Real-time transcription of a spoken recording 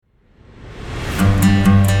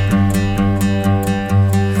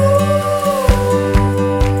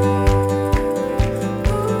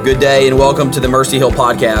Good day and welcome to the Mercy Hill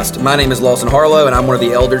podcast. My name is Lawson, Harlow, and I'm one of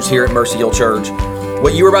the elders here at Mercy Hill Church.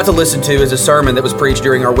 What you are about to listen to is a sermon that was preached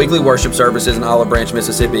during our weekly worship services in Olive Branch,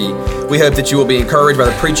 Mississippi. We hope that you will be encouraged by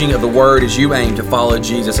the preaching of the word as you aim to follow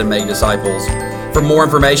Jesus and make disciples. For more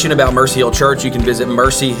information about Mercy Hill Church, you can visit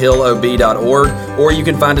mercyhillob.org, or you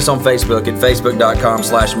can find us on Facebook at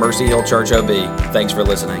facebook.com/mercyhillchurchob. Thanks for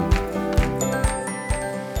listening.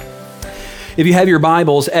 If you have your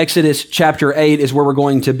Bibles, Exodus chapter 8 is where we're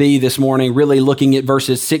going to be this morning, really looking at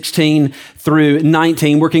verses 16 through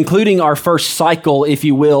 19. We're concluding our first cycle, if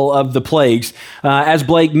you will, of the plagues. As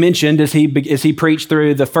Blake mentioned, as he preached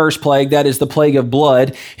through the first plague, that is the plague of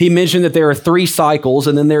blood, he mentioned that there are 3 cycles,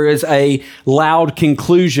 and then there is a loud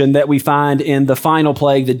conclusion that we find in the final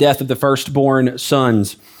plague, the death of the firstborn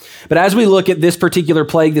sons. But as we look at this particular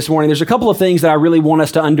plague this morning, there's a couple of things that I really want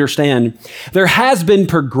us to understand. There has been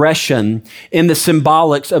progression in the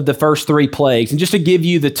symbolics of the first 3 plagues. And just to give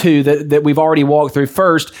you the 2 that we've already walked through,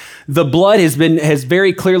 first, the blood has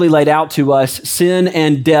very clearly laid out to us sin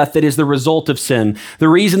and death that is the result of sin. The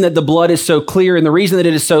reason that the blood is so clear and the reason that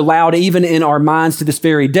it is so loud even in our minds to this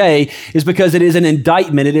very day is because it is an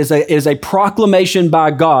indictment. It is a proclamation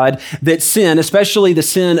by God that sin, especially the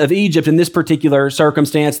sin of Egypt in this particular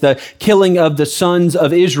circumstance, the killing of the sons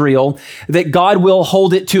of Israel, that God will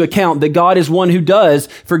hold it to account, that God is one who does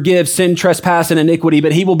forgive sin, trespass, and iniquity,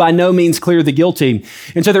 but he will by no means clear the guilty.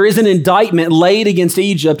 And so there is an indictment laid against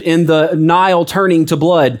Egypt in the Nile turning to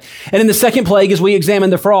blood. And in the second plague, as we examine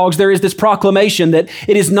the frogs, there is this proclamation that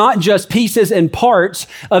it is not just pieces and parts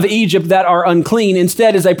of Egypt that are unclean.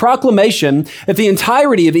 Instead, is a proclamation that the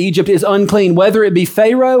entirety of Egypt is unclean, whether it be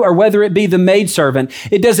Pharaoh or whether it be the maidservant.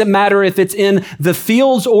 It doesn't matter if it's in the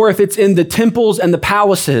fields or if it's in the temples and the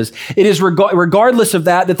palaces. It is regardless of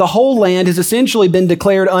that the whole land has essentially been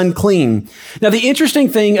declared unclean. Now, the interesting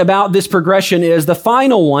thing about this progression is the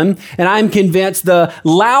final one, and I'm convinced the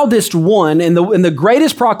loudest one and the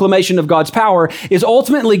greatest proclamation of God's power is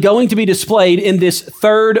ultimately going to be displayed in this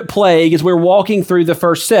third plague as we're walking through the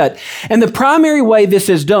first set. And the primary way this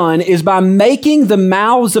is done is by making the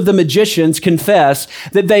mouths of the magicians confess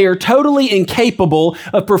that they are totally incapable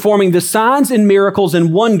of performing the signs and miracles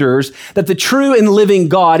and wonders that the true and living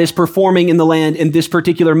God is performing in the land in this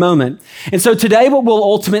particular moment. And so today what we'll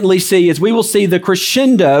ultimately see is we will see the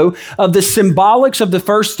crescendo of the symbolics of the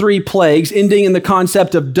first 3 plagues ending in the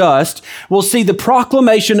concept of dust. We'll see the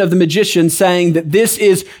proclamation of the magician saying that this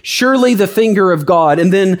is surely the finger of God.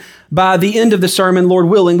 And then by the end of the sermon, Lord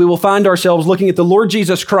willing, we will find ourselves looking at the Lord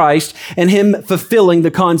Jesus Christ and him fulfilling the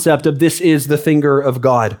concept of this is the finger of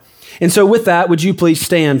God. And so with that, would you please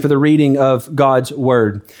stand for the reading of God's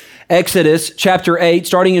word? Exodus chapter 8,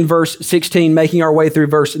 starting in verse 16, making our way through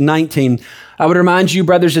verse 19. I would remind you,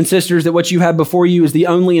 brothers and sisters, that what you have before you is the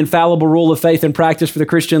only infallible rule of faith and practice for the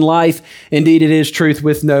Christian life. Indeed, it is truth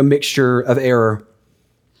with no mixture of error.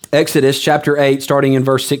 Exodus chapter 8, starting in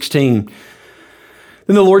verse 16.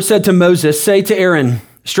 Then the Lord said to Moses, "Say to Aaron,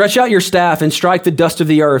 stretch out your staff and strike the dust of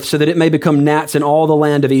the earth so that it may become gnats in all the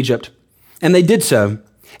land of Egypt." And they did so.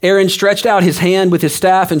 Aaron stretched out his hand with his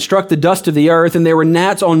staff and struck the dust of the earth, and there were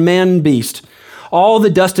gnats on man and beast. All the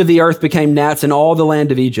dust of the earth became gnats in all the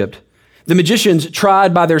land of Egypt. The magicians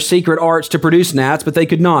tried by their secret arts to produce gnats, but they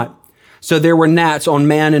could not. So there were gnats on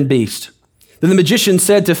man and beast. Then the magician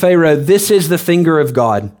said to Pharaoh, "This is the finger of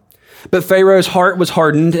God." But Pharaoh's heart was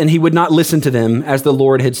hardened, and he would not listen to them, as the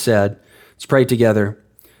Lord had said. Let's pray together.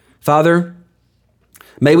 Father,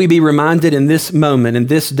 may we be reminded in this moment, in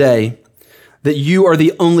this day, that you are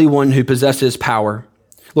the only one who possesses power.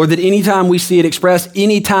 Lord, that anytime we see it expressed,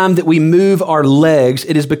 anytime that we move our legs,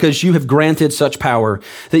 it is because you have granted such power,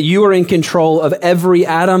 that you are in control of every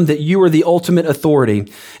atom, that you are the ultimate authority.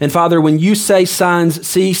 And Father, when you say signs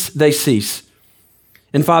cease, they cease.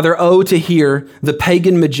 And Father, oh, to hear the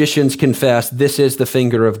pagan magicians confess, this is the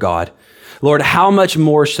finger of God. Lord, how much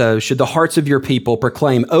more so should the hearts of your people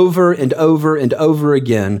proclaim over and over and over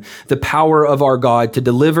again the power of our God to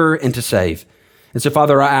deliver and to save. And so,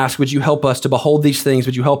 Father, I ask, would you help us to behold these things?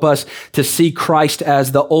 Would you help us to see Christ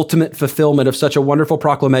as the ultimate fulfillment of such a wonderful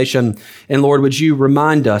proclamation? And Lord, would you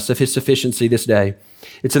remind us of his sufficiency this day?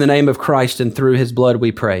 It's in the name of Christ and through his blood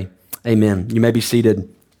we pray. Amen. You may be seated.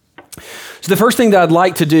 So the first thing that I'd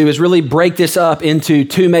like to do is really break this up into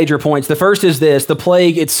two major points. The first is this, the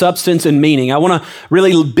plague, its substance and meaning. I want to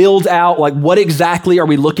really build out like what exactly are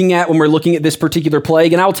we looking at when we're looking at this particular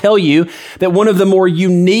plague. And I'll tell you that one of the more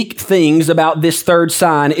unique things about this third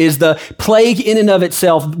sign is the plague in and of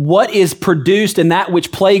itself. What is produced and that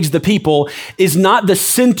which plagues the people is not the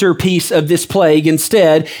centerpiece of this plague.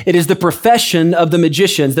 Instead, it is the profession of the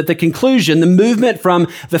magicians, that the conclusion, the movement from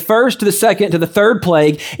the first to the second to the third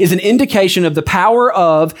plague is an indication of the power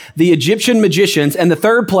of the Egyptian magicians, and the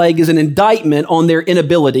third plague is an indictment on their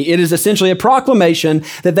inability. It is essentially a proclamation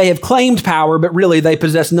that they have claimed power, but really they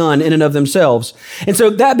possess none in and of themselves. And so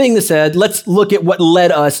that being said, let's look at what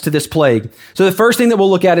led us to this plague. So the first thing that we'll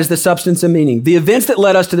look at is the substance and meaning. The events that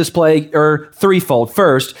led us to this plague are threefold.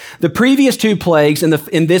 First, the previous two plagues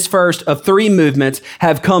in this first of three movements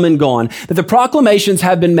have come and gone. That the proclamations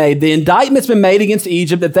have been made. The indictment's been made against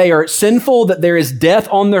Egypt that they are sinful, that there is death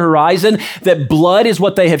on the horizon, that blood is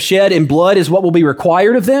what they have shed and blood is what will be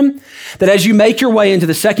required of them. That as you make your way into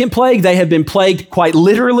the second plague, they have been plagued quite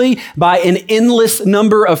literally by an endless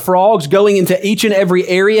number of frogs going into each and every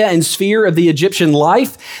area and sphere of the Egyptian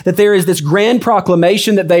life. That there is this grand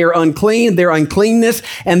proclamation that they are unclean, their uncleanness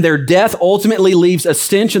and their death ultimately leaves a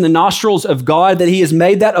stench in the nostrils of God, that he has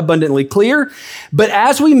made that abundantly clear. But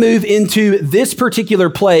as we move into this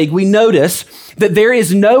particular plague, we notice that there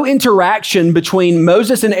is no interaction between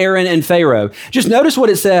Moses and Aaron and Pharaoh. Just notice what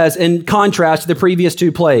it says in contrast to the previous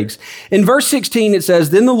two plagues. In verse 16, it says,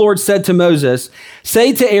 "Then the Lord said to Moses,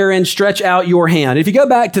 say to Aaron, stretch out your hand." If you go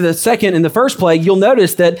back to the second and the first plague, you'll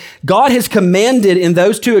notice that God has commanded in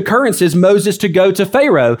those two occurrences Moses to go to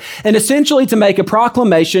Pharaoh and essentially to make a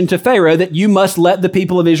proclamation to Pharaoh that you must let the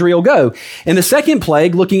people of Israel go. In the second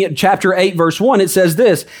plague, looking at chapter 8, verse 1, it says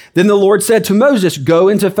this, "Then the Lord said to Moses, go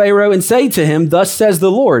into Pharaoh and say to him, thus says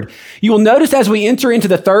the Lord." You will notice as we enter into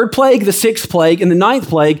the third plague, the sixth plague, and the ninth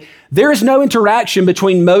plague, there is no interaction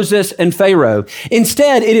between Moses and Pharaoh.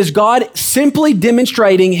 Instead, it is God simply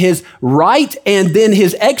demonstrating his right and then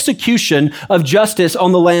his execution of justice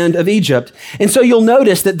on the land of Egypt. And so you'll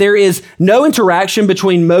notice that there is no interaction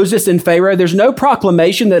between Moses and Pharaoh. There's no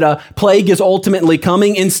proclamation that a plague is ultimately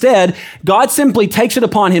coming. Instead, God simply takes it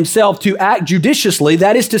upon himself to act judiciously,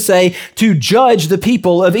 that is to say, to judge the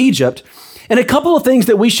people of Egypt. And a couple of things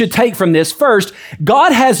that we should take from this. First,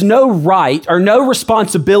 God has no right or no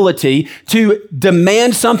responsibility to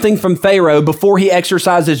demand something from Pharaoh before he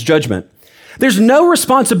exercises judgment. There's no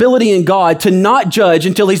responsibility in God to not judge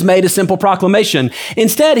until he's made a simple proclamation.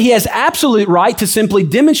 Instead, he has absolute right to simply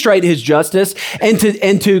demonstrate his justice and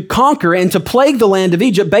to conquer and to plague the land of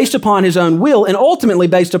Egypt based upon his own will and ultimately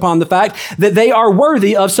based upon the fact that they are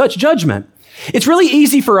worthy of such judgment. It's really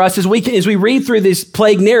easy for us as we read through this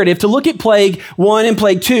plague narrative to look at plague 1 and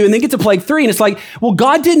plague 2 and then get to plague 3. And it's like, well,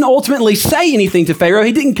 God didn't ultimately say anything to Pharaoh.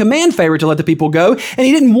 He didn't command Pharaoh to let the people go. And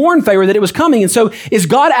he didn't warn Pharaoh that it was coming. And so is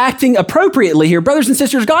God acting appropriately here? Brothers and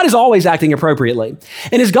sisters, God is always acting appropriately.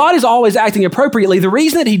 And as God is always acting appropriately, the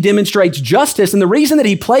reason that he demonstrates justice and the reason that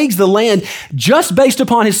he plagues the land just based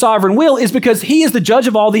upon his sovereign will is because he is the judge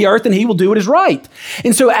of all the earth and he will do what is right.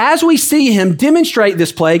 And so as we see him demonstrate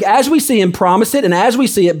this plague, as we see him promise it, and as we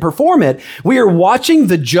see it perform it, we are watching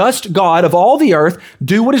the just God of all the earth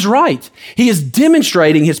do what is right. He is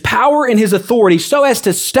demonstrating his power and his authority so as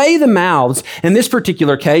to stay the mouths, in this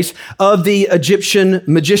particular case, of the Egyptian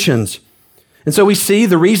magicians. And so we see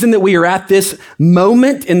the reason that we are at this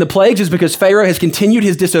moment in the plagues is because Pharaoh has continued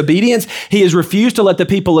his disobedience. He has refused to let the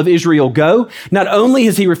people of Israel go. Not only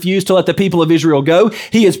has he refused to let the people of Israel go,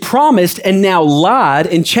 he has promised and now lied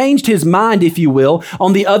and changed his mind, if you will,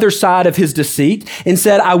 on the other side of his deceit and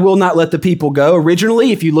said, I will not let the people go.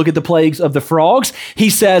 Originally, if you look at the plagues of the frogs,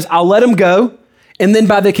 he says, I'll let them go. And then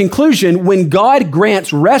by the conclusion, when God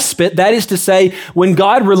grants respite, that is to say, when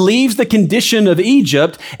God relieves the condition of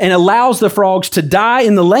Egypt and allows the frogs to die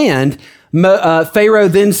in the land, Pharaoh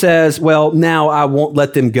then says, well, now I won't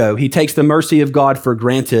let them go. He takes the mercy of God for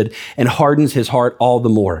granted and hardens his heart all the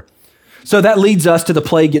more. So that leads us to the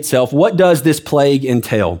plague itself. What does this plague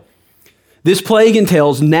entail? This plague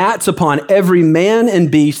entails gnats upon every man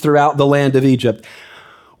and beast throughout the land of Egypt.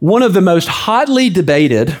 One of the most hotly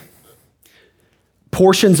debated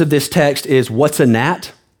portions of this text is what's a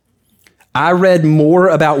gnat? I read more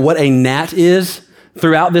about what a gnat is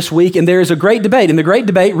throughout this week, and there is a great debate. And the great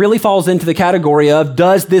debate really falls into the category of,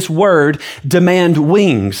 does this word demand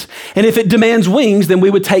wings? And if it demands wings, then we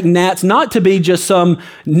would take gnats not to be just some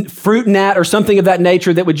fruit gnat or something of that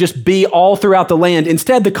nature that would just be all throughout the land.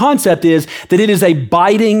 Instead, the concept is that it is a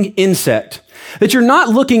biting insect. That you're not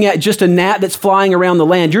looking at just a gnat that's flying around the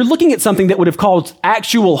land. You're looking at something that would have caused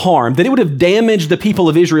actual harm, that it would have damaged the people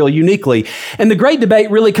of Israel uniquely. And the great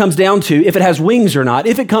debate really comes down to if it has wings or not.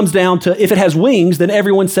 If it comes down to if it has wings, then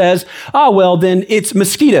everyone says, well, then it's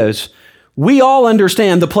mosquitoes. We all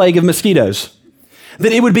understand the plague of mosquitoes.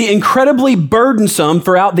 That it would be incredibly burdensome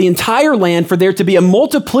throughout the entire land for there to be a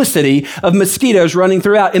multiplicity of mosquitoes running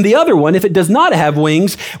throughout. And the other one, if it does not have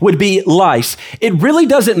wings, would be lice. It really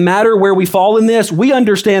doesn't matter where we fall in this. We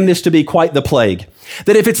understand this to be quite the plague.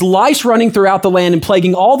 That if it's lice running throughout the land and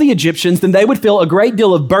plaguing all the Egyptians, then they would feel a great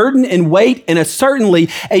deal of burden and weight and certainly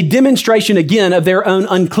a demonstration again of their own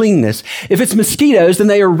uncleanness. If it's mosquitoes, then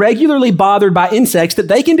they are regularly bothered by insects that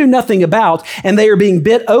they can do nothing about, and they are being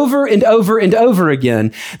bit over and over and over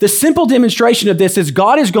again. The simple demonstration of this is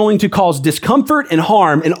God is going to cause discomfort and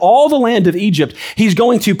harm in all the land of Egypt. He's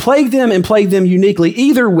going to plague them and plague them uniquely,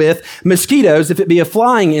 either with mosquitoes, if it be a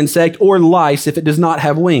flying insect, or lice, if it does not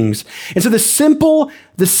have wings. And so the simplest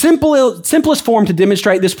form to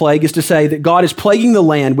demonstrate this plague is to say that God is plaguing the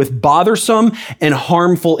land with bothersome and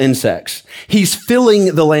harmful insects. He's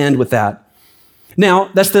filling the land with that. Now,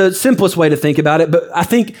 that's the simplest way to think about it, but I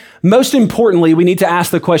think most importantly, we need to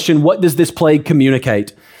ask the question, what does this plague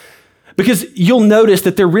communicate? Because you'll notice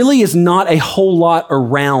that there really is not a whole lot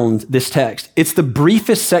around this text. It's the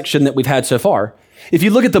briefest section that we've had so far. If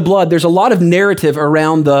you look at the blood, there's a lot of narrative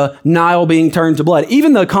around the Nile being turned to blood.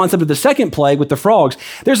 Even the concept of the second plague with the frogs,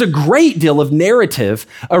 there's a great deal of narrative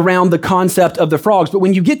around the concept of the frogs. But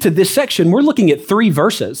when you get to this section, we're looking at 3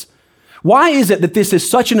 verses. Why is it that this is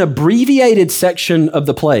such an abbreviated section of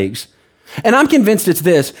the plagues? And I'm convinced it's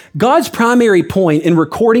this. God's primary point in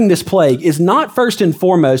recording this plague is not first and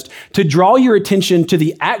foremost to draw your attention to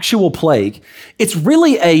the actual plague. It's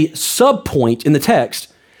really a sub-point in the text.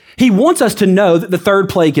 He wants us to know that the third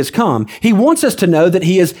plague has come. He wants us to know that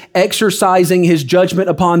he is exercising his judgment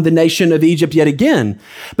upon the nation of Egypt yet again.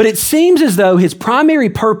 But it seems as though his primary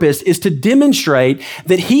purpose is to demonstrate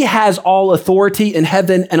that he has all authority in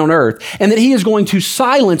heaven and on earth, and that he is going to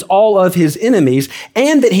silence all of his enemies,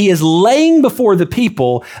 and that he is laying before the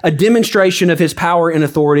people a demonstration of his power and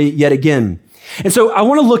authority yet again. And so I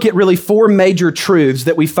want to look at really 4 major truths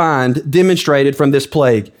that we find demonstrated from this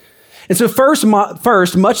plague. And so first,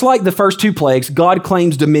 much like the first 2 plagues, God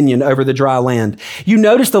claims dominion over the dry land. You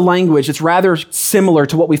notice the language, it's rather similar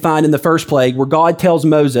to what we find in the first plague, where God tells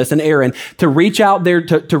Moses and Aaron to reach out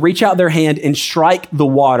their hand and strike the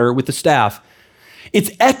water with the staff.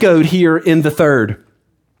 It's echoed here in the third.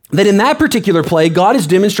 That in that particular plague, God is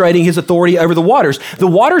demonstrating his authority over the waters. The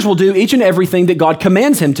waters will do each and everything that God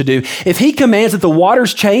commands him to do. If he commands that the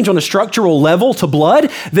waters change on a structural level to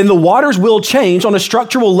blood, then the waters will change on a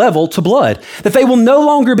structural level to blood. That they will no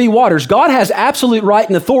longer be waters. God has absolute right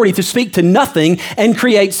and authority to speak to nothing and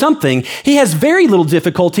create something. He has very little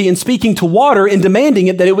difficulty in speaking to water and demanding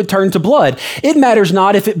it that it would turn to blood. It matters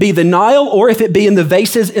not if it be the Nile or if it be in the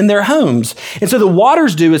vases in their homes. And so the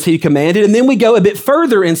waters do as he commanded, and then we go a bit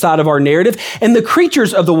further inside of our narrative, and the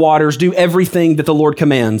creatures of the waters do everything that the Lord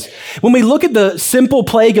commands. When we look at the simple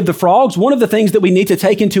plague of the frogs, one of the things that we need to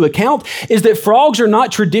take into account is that frogs are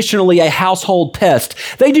not traditionally a household pest.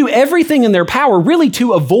 They do everything in their power really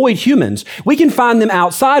to avoid humans. We can find them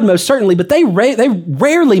outside most certainly, but they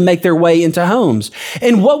rarely make their way into homes.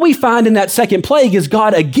 And what we find in that second plague is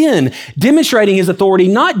God again demonstrating his authority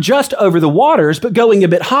not just over the waters, but going a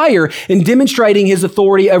bit higher and demonstrating his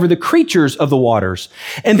authority over the creatures of the waters.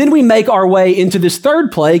 And then we make our way into this third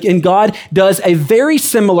plague, and God does a very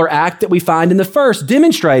similar act that we find in the first,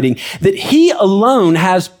 demonstrating that he alone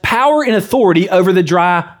has power and authority over the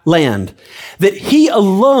dry land. That he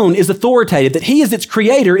alone is authoritative, that he is its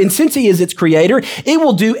creator, and since he is its creator, it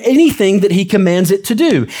will do anything that he commands it to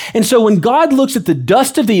do. And so when God looks at the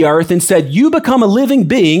dust of the earth and said, "You become a living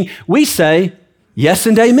being," we say, yes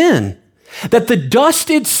and amen. That the dust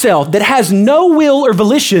itself, that has no will or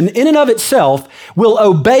volition in and of itself, will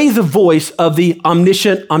obey the voice of the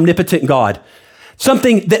omniscient, omnipotent God.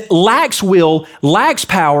 Something that lacks will, lacks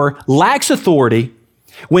power, lacks authority.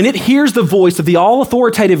 When it hears the voice of the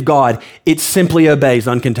all-authoritative God, it simply obeys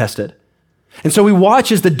uncontested. And so we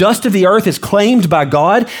watch as the dust of the earth is claimed by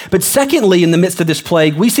God. But secondly, in the midst of this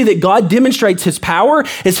plague, we see that God demonstrates his power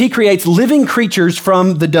as he creates living creatures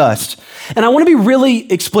from the dust. And I want to be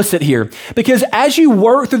really explicit here, because as you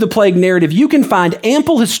work through the plague narrative, you can find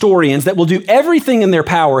ample historians that will do everything in their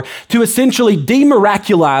power to essentially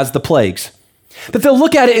demiraculize the plagues. That they'll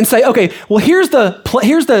look at it and say, okay, well, here's the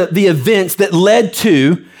events that led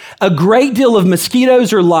to a great deal of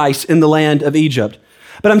mosquitoes or lice in the land of Egypt.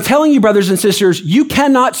 But I'm telling you, brothers and sisters, you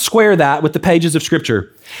cannot square that with the pages of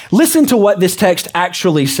Scripture. Listen to what this text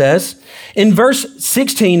actually says. In verse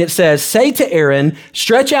 16, it says, "Say to Aaron,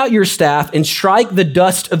 stretch out your staff and strike the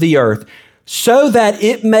dust of the earth, so that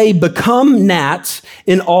it may become gnats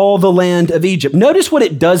in all the land of Egypt." Notice what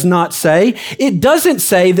it does not say. It doesn't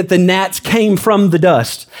say that the gnats came from the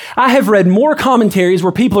dust. I have read more commentaries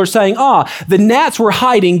where people are saying, the gnats were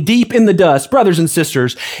hiding deep in the dust. Brothers and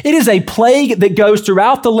sisters, it is a plague that goes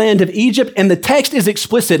throughout the land of Egypt, and the text is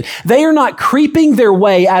explicit. They are not creeping their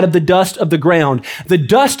way out of the dust of the ground. The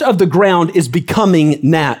dust of the ground is becoming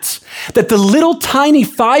gnats. That the little tiny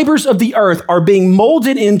fibers of the earth are being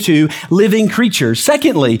molded into living creatures.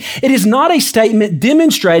 Secondly, it is not a statement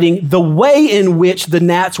demonstrating the way in which the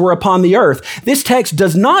gnats were upon the earth. This text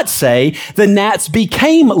does not say the gnats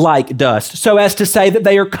became like dust, so as to say that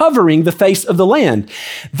they are covering the face of the land.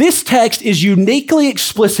 This text is uniquely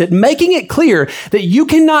explicit, making it clear that you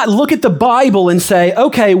cannot look at the Bible and say,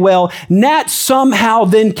 okay, well, gnats somehow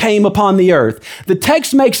then came upon the earth. The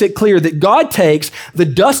text makes it clear that God takes the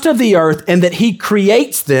dust of the earth and that he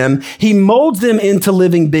creates them, he molds them into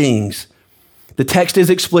living beings. The text is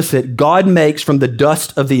explicit. God makes from the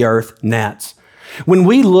dust of the earth gnats. When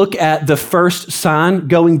we look at the first sign,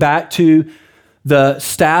 going back to the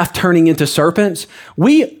staff turning into serpents,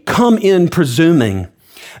 we come in presuming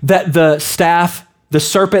that the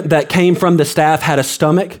serpent that came from the staff had a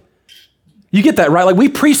stomach. You get that, right? Like we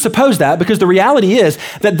presuppose that because the reality is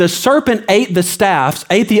that the serpent ate the staffs,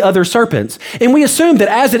 ate the other serpents. And we assume that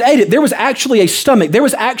as it ate it, there was actually a stomach, there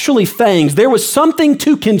was actually fangs, there was something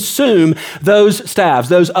to consume those staffs,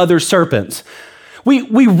 those other serpents.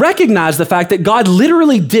 We recognize the fact that God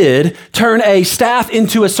literally did turn a staff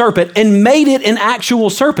into a serpent and made it an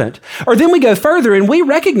actual serpent. Or then we go further and we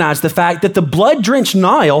recognize the fact that the blood-drenched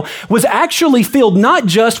Nile was actually filled not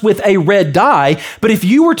just with a red dye, but if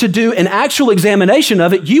you were to do an actual examination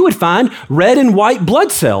of it, you would find red and white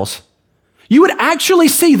blood cells. You would actually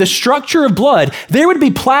see the structure of blood. There would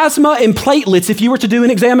be plasma and platelets if you were to do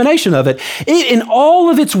an examination of it. It, in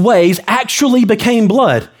all of its ways, actually became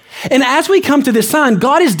blood. And as we come to this sign,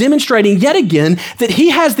 God is demonstrating yet again that he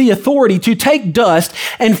has the authority to take dust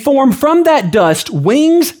and form from that dust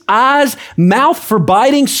wings, eyes, mouth for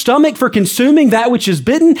biting, stomach for consuming that which is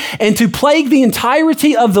bitten, and to plague the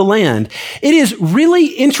entirety of the land. It is really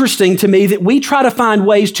interesting to me that we try to find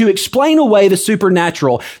ways to explain away the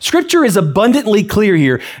supernatural. Scripture is abundantly clear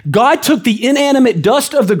here. God took the inanimate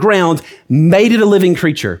dust of the ground, made it a living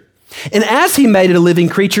creature. And as he made it a living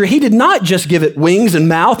creature, he did not just give it wings and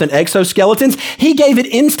mouth and exoskeletons. He gave it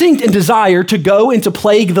instinct and desire to go and to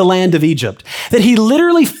plague the land of Egypt. That he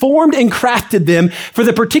literally formed and crafted them for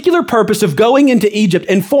the particular purpose of going into Egypt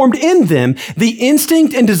and formed in them the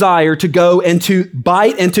instinct and desire to go and to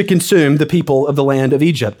bite and to consume the people of the land of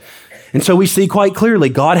Egypt. And so we see quite clearly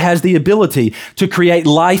God has the ability to create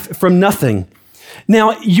life from nothing.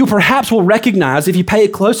 Now, you perhaps will recognize, if you pay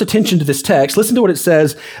close attention to this text, listen to what it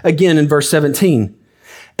says again in verse 17.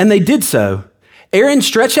 "And they did so. Aaron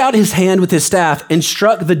stretched out his hand with his staff and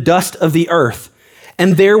struck the dust of the earth,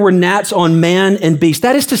 and there were gnats on man and beast."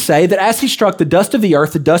 That is to say that as he struck the dust of the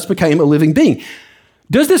earth, the dust became a living being.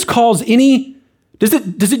 Does this cause any,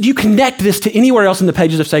 do you connect this to anywhere else in the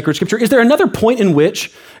pages of sacred scripture? Is there another point in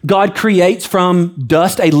which God creates from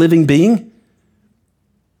dust a living being?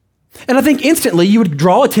 And I think instantly you would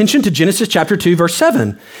draw attention to Genesis chapter 2, verse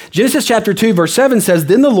 7. Genesis chapter 2, verse 7 says,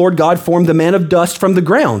 "Then the Lord God formed the man of dust from the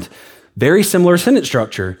ground." Very similar sentence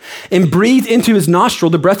structure. "And breathed into his nostril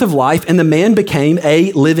the breath of life, and the man became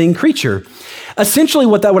a living creature." Essentially,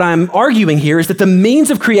 what I'm arguing here is that the means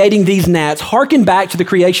of creating these gnats harken back to the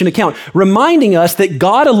creation account, reminding us that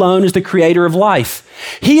God alone is the creator of life.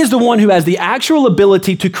 He is the one who has the actual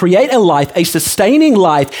ability to create a life, a sustaining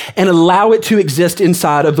life, and allow it to exist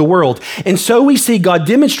inside of the world. And so we see God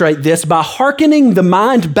demonstrate this by hearkening the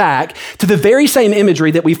mind back to the very same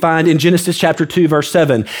imagery that we find in Genesis chapter 2, verse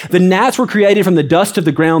 7. The gnats were created from the dust of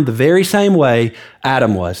the ground the very same way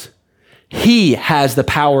Adam was. He has the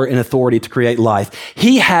power and authority to create life.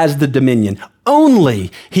 He has the dominion. Only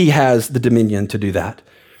he has the dominion to do that.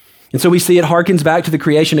 And so we see it harkens back to the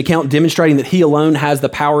creation account, demonstrating that he alone has the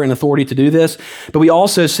power and authority to do this. But we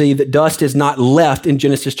also see that dust is not left in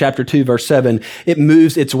Genesis chapter 2, verse 7. It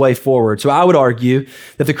moves its way forward. So I would argue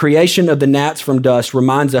that the creation of the gnats from dust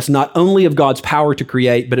reminds us not only of God's power to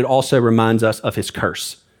create, but it also reminds us of his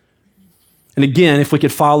curse. And again, if we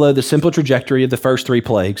could follow the simple trajectory of the first three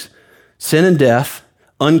plagues, sin and death,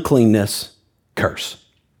 uncleanness, curse.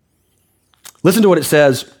 Listen to what it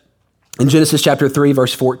says in Genesis chapter 3,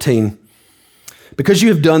 verse 14. "Because you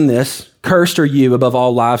have done this, cursed are you above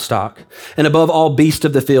all livestock and above all beasts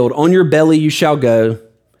of the field. On your belly you shall go,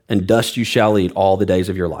 and dust you shall eat all the days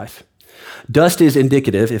of your life. Dust is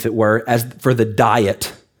indicative, if it were, as for the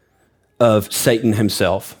diet of Satan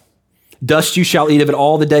himself. Dust you shall eat of it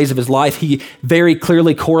all the days of his life. He very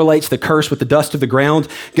clearly correlates the curse with the dust of the ground.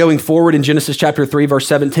 Going forward in Genesis chapter 3, verse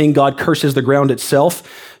 17, God curses the ground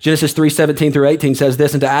itself. Genesis 3, 17 through 18 says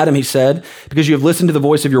this, and to Adam he said, because you have listened to the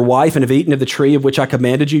voice of your wife and have eaten of the tree of which I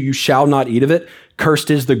commanded you, you shall not eat of it.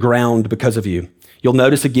 Cursed is the ground because of you. You'll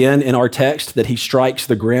notice again in our text that he strikes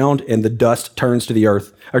the ground and the dust turns to the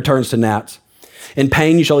earth, or turns to gnats. In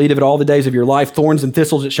pain you shall eat of it all the days of your life. Thorns and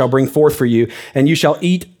thistles it shall bring forth for you, and you shall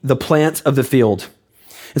eat the plants of the field.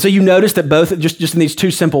 And so you notice that both, just in these two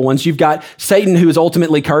simple ones, you've got Satan who is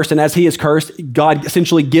ultimately cursed, and as he is cursed, God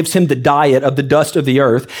essentially gives him the diet of the dust of the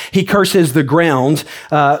earth. He curses the ground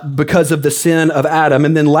because of the sin of Adam.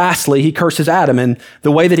 And then lastly, he curses Adam. And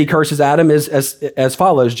the way that he curses Adam is as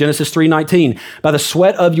follows. Genesis 3:19, by the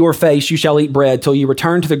sweat of your face you shall eat bread till you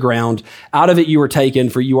return to the ground. Out of it you were taken,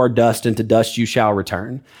 for you are dust, and to dust you shall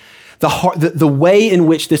return. The way in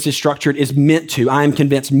which this is structured is meant to, I am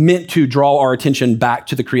convinced, meant to draw our attention back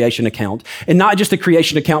to the creation account. And not just the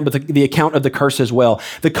creation account, but the account of the curse as well.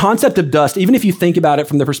 The concept of dust, even if you think about it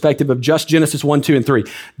from the perspective of just Genesis 1, 2, and 3,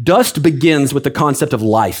 dust begins with the concept of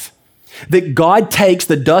life. That God takes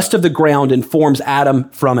the dust of the ground and forms Adam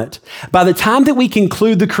from it. By the time that we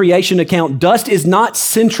conclude the creation account, dust is not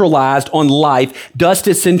centralized on life. Dust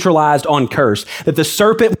is centralized on curse. That the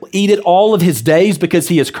serpent will eat it all of his days because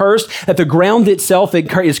he is cursed. That the ground itself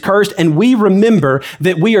is cursed. And we remember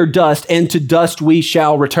that we are dust, and to dust we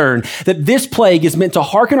shall return. That this plague is meant to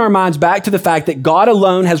hearken our minds back to the fact that God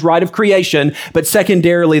alone has right of creation, but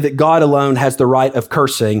secondarily that God alone has the right of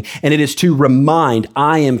cursing. And it is to remind,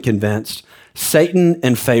 I am convinced, Satan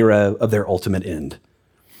and Pharaoh of their ultimate end.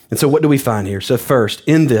 And so what do we find here? So first,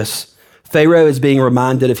 in this, Pharaoh is being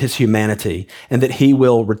reminded of his humanity and that he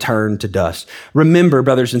will return to dust. Remember,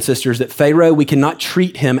 brothers and sisters, that Pharaoh, we cannot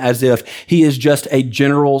treat him as if he is just a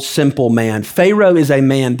general, simple man. Pharaoh is a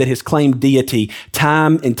man that has claimed deity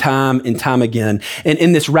time and time and time again. And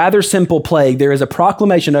in this rather simple plague, there is a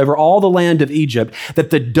proclamation over all the land of Egypt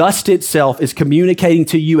that the dust itself is communicating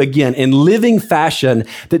to you again in living fashion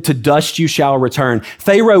that to dust you shall return.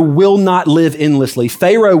 Pharaoh will not live endlessly.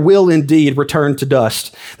 Pharaoh will indeed return to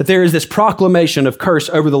dust. That there is this proclamation of curse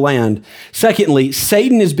over the land. Secondly,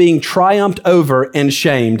 Satan is being triumphed over and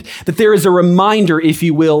shamed. That there is a reminder, if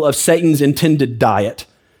you will, of Satan's intended diet.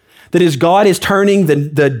 That as God is turning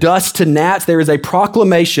the dust to gnats, there is a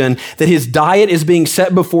proclamation that his diet is being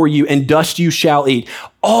set before you, and dust you shall eat.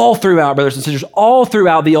 All throughout, brothers and sisters, all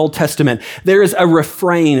throughout the Old Testament, there is a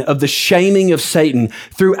refrain of the shaming of Satan.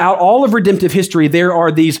 Throughout all of redemptive history, there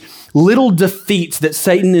are these little defeats that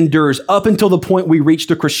Satan endures up until the point we reach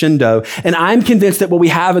the crescendo. And I'm convinced that what we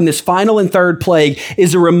have in this final and third plague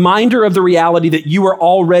is a reminder of the reality that you are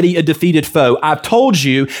already a defeated foe. I've told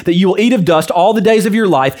you that you will eat of dust all the days of your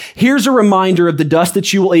life. Here's a reminder of the dust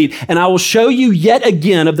that you will eat. And I will show you yet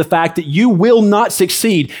again of the fact that you will not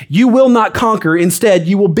succeed. You will not conquer. Instead,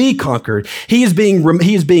 you will be conquered. He is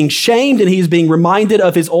being shamed, and he is being reminded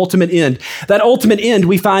of his ultimate end. That ultimate end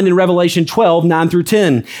we find in Revelation 12, 9 through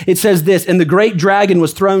 10. It says this, and the great dragon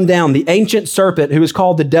was thrown down, the ancient serpent who is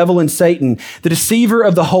called the devil and Satan, the deceiver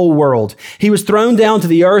of the whole world. He was thrown down to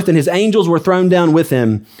the earth, and his angels were thrown down with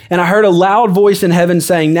him. And I heard a loud voice in heaven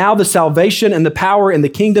saying, now the salvation and the power and the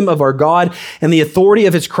kingdom of our God and the authority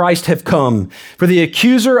of his Christ have come. For the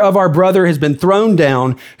accuser of our brother has been thrown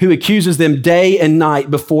down, who accuses them day and night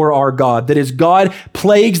before our God. That as God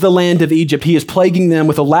plagues the land of Egypt, he is plaguing them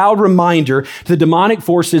with a loud reminder to the demonic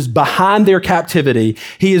forces behind their captivity.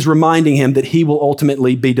 He is reminding him that he will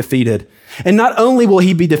ultimately be defeated. And not only will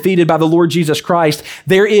he be defeated by the Lord Jesus Christ,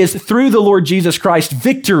 there is, through the Lord Jesus Christ,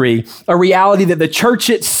 victory, a reality that the church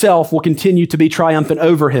itself will continue to be triumphant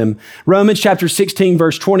over him. Romans chapter 16,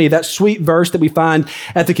 verse 20, that sweet verse that we find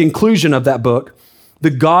at the conclusion of that book. The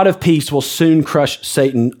God of peace will soon crush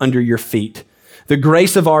Satan under your feet. The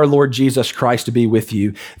grace of our Lord Jesus Christ to be with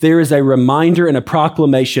you. There is a reminder and a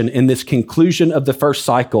proclamation in this conclusion of the first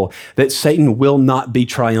cycle that Satan will not be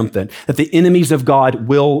triumphant, that the enemies of God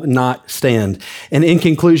will not stand. And in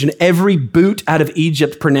conclusion, every boot out of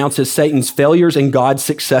Egypt pronounces Satan's failures and God's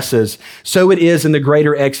successes. So it is in the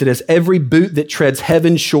greater Exodus. Every boot that treads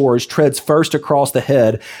heaven's shores treads first across the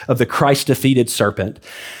head of the Christ-defeated serpent.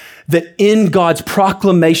 that in God's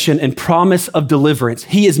proclamation and promise of deliverance,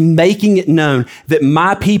 he is making it known that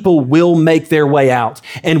my people will make their way out.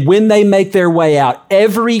 And when they make their way out,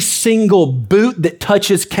 every single boot that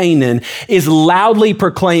touches Canaan is loudly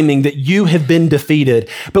proclaiming that you have been defeated.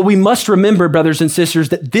 But we must remember, brothers and sisters,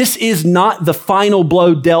 that this is not the final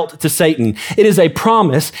blow dealt to Satan. It is a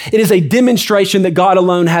promise. It is a demonstration that God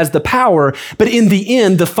alone has the power. But in the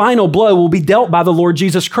end, the final blow will be dealt by the Lord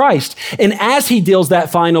Jesus Christ. And as he deals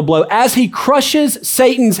that final blow, as he crushes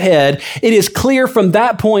Satan's head, it is clear from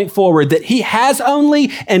that point forward that he has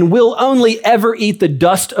only and will only ever eat the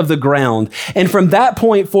dust of the ground. And from that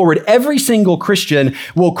point forward, every single Christian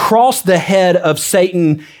will cross the head of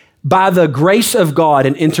Satan by the grace of God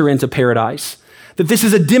and enter into paradise. That this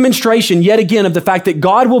is a demonstration yet again of the fact that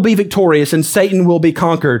God will be victorious and Satan will be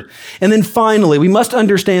conquered. And then finally, we must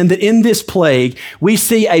understand that in this plague, we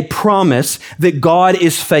see a promise that God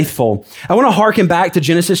is faithful. I want to hearken back to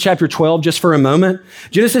Genesis chapter 12 just for a moment.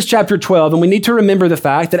 Genesis chapter 12, and we need to remember the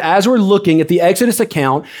fact that as we're looking at the Exodus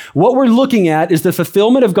account, what we're looking at is the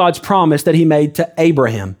fulfillment of God's promise that he made to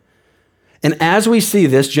Abraham. And as we see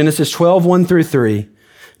this, Genesis 12, 1 through 3,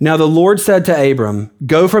 now the Lord said to Abram,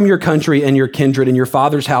 go from your country and your kindred and your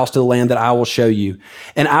father's house to the land that I will show you.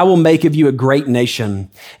 And I will make of you a great nation.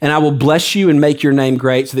 And I will bless you and make your name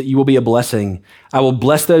great so that you will be a blessing. I will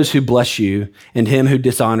bless those who bless you, and him who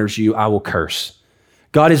dishonors you I will curse.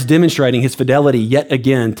 God is demonstrating his fidelity yet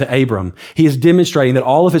again to Abram. He is demonstrating that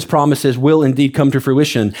all of his promises will indeed come to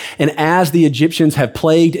fruition. And as the Egyptians have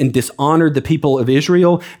plagued and dishonored the people of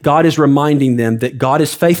Israel, God is reminding them that God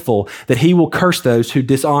is faithful, that he will curse those who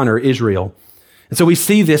dishonor Israel. And so we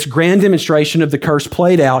see this grand demonstration of the curse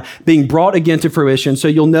played out, being brought again to fruition. So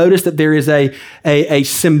you'll notice that there is a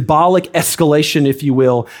symbolic escalation, if you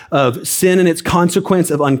will, of sin and its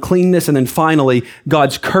consequence of uncleanness. And then finally,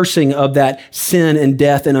 God's cursing of that sin and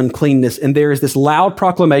death and uncleanness. And there is this loud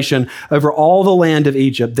proclamation over all the land of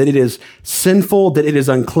Egypt that it is sinful, that it is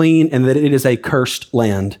unclean, and that it is a cursed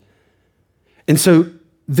land. And so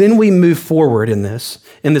then we move forward in this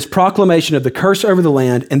proclamation of the curse over the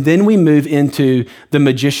land, and then we move into the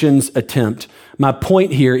magician's attempt. My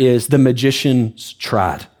point here is the magicians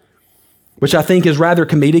tried, which I think is rather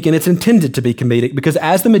comedic, and it's intended to be comedic because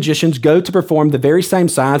as the magicians go to perform the very same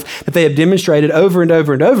signs that they have demonstrated over and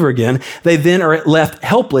over and over again, they then are left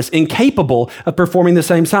helpless, incapable of performing the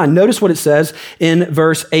same sign. Notice what it says in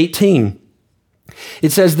verse 18.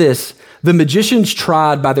 It says this, the magicians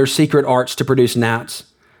tried by their secret arts to produce gnats,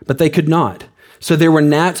 but they could not. So there were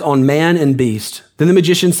gnats on man and beast. Then the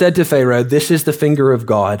magician said to Pharaoh, this is the finger of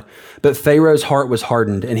God. But Pharaoh's heart was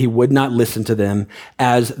hardened, and he would not listen to them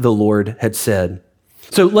as the Lord had said.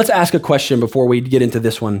 So let's ask a question before we get into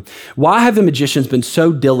this one. Why have the magicians been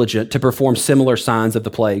so diligent to perform similar signs of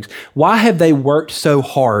the plagues? Why have they worked so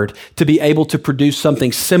hard to be able to produce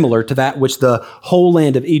something similar to that which the whole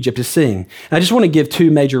land of Egypt is seeing? And I just want to give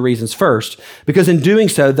two major reasons. First, because in doing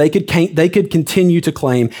so, they could continue to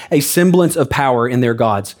claim a semblance of power in their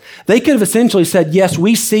gods. They could have essentially said, yes,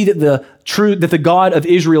 we see that the God of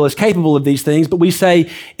Israel is capable of these things, but we say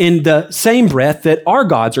in the same breath that our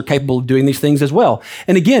gods are capable of doing these things as well.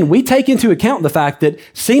 And again, we take into account the fact that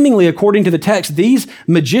seemingly according to the text, these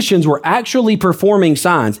magicians were actually performing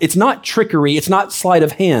signs. It's not trickery. It's not sleight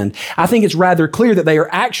of hand. I think it's rather clear that they are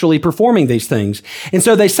actually performing these things. And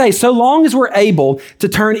so they say, so long as we're able to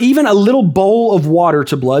turn even a little bowl of water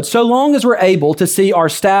to blood, so long as we're able to see our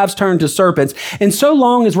staves turn to serpents, and so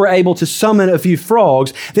long as we're able to summon a few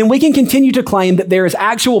frogs, then we can continue to claim that there is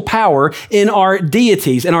actual power in our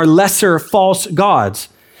deities and our lesser false gods.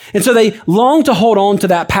 And so they long to hold on to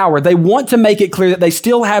that power. They want to make it clear that they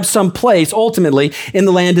still have some place ultimately in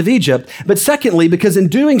the land of Egypt. But secondly, because in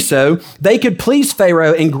doing so, they could please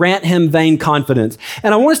Pharaoh and grant him vain confidence.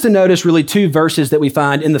 And I want us to notice really two verses that we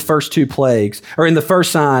find in the first two plagues, or in the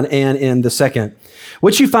first sign and in the second.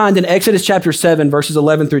 What you find in Exodus chapter 7, verses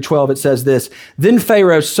 11 through 12, it says this, then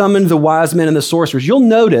Pharaoh summoned the wise men and the sorcerers. You'll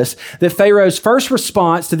notice that Pharaoh's first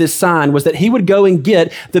response to this sign was that he would go and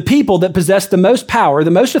get the people that possessed the most power, the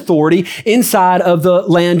most authority inside of the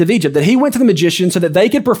land of Egypt, that he went to the magicians so that they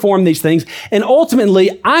could perform these things. And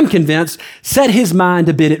ultimately, I'm convinced, set his mind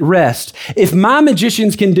a bit at rest. If my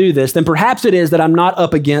magicians can do this, then perhaps it is that I'm not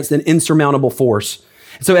up against an insurmountable force.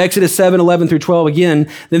 So Exodus 7, 11 through 12 again,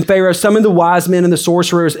 then Pharaoh summoned the wise men and the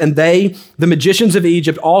sorcerers, and they, the magicians of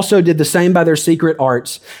Egypt, also did the same by their secret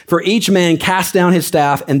arts. For each man cast down his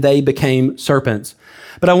staff, and they became serpents.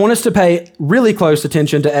 But I want us to pay really close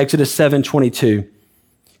attention to Exodus 7:22,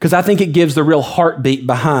 because I think it gives the real heartbeat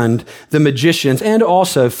behind the magicians and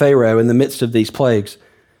also Pharaoh in the midst of these plagues.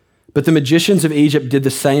 But the magicians of Egypt did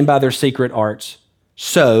the same by their secret arts.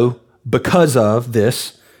 So, because of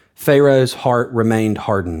this, Pharaoh's heart remained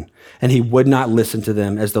hardened, and he would not listen to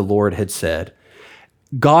them as the Lord had said.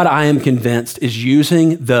 God, I am convinced, is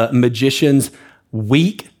using the magician's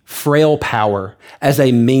weak, frail power as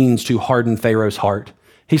a means to harden Pharaoh's heart.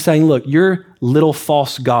 He's saying, look, your little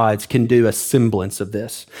false gods can do a semblance of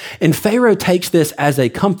this. And Pharaoh takes this as a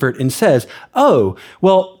comfort and says, oh,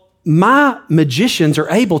 well, my magicians are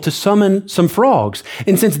able to summon some frogs.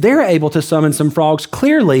 And since they're able to summon some frogs,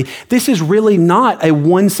 clearly this is really not a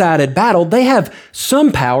one-sided battle. They have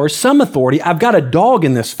some power, some authority. I've got a dog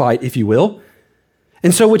in this fight, if you will.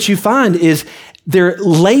 And so what you find is they're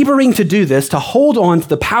laboring to do this, to hold on to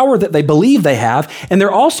the power that they believe they have, and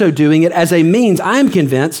they're also doing it as a means, I'm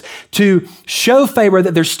convinced, to show Pharaoh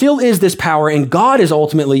that there still is this power, and God is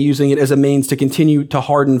ultimately using it as a means to continue to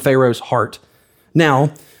harden Pharaoh's heart.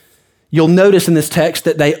 Now, you'll notice in this text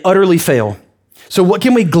that they utterly fail. So what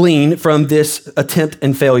can we glean from this attempt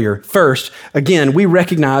and failure? First, again, we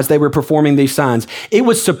recognize they were performing these signs. It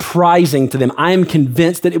was surprising to them. I am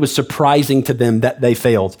convinced that it was surprising to them that they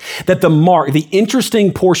failed. That the mark, the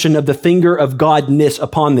interesting portion of the finger of Godness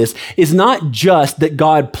upon this is not just that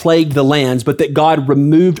God plagued the lands, but that God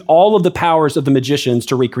removed all of the powers of the magicians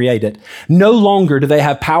to recreate it. No longer do they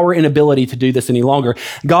have power and ability to do this any longer.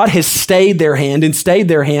 God has stayed their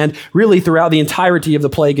hand really throughout the entirety of the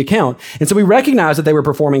plague account. And so we recognize that they were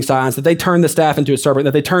performing signs, that they turned the staff into a serpent,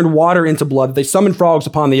 that they turned water into blood, that they summoned frogs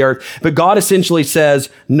upon the earth. But God essentially says,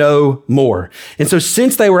 no more. And so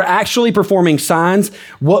since they were actually performing signs,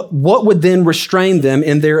 what would then restrain them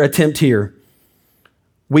in their attempt here?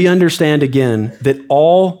 We understand again that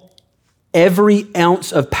every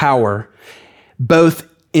ounce of power, both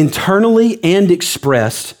internally and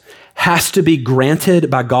expressed, has to be granted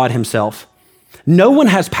by God himself. No one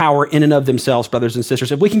has power in and of themselves, brothers and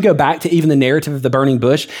sisters. If we can go back to even the narrative of the burning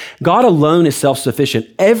bush, God alone is self-sufficient.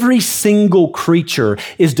 Every single creature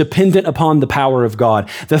is dependent upon the power of God.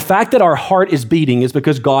 The fact that our heart is beating is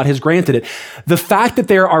because God has granted it. The fact that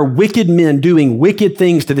there are wicked men doing wicked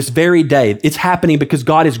things to this very day, it's happening because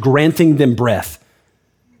God is granting them breath.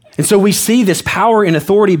 And so we see this power and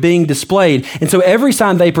authority being displayed. And so every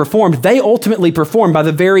sign they performed, they ultimately performed by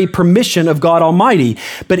the very permission of God Almighty.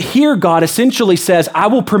 But here God essentially says, I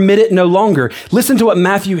will permit it no longer. Listen to what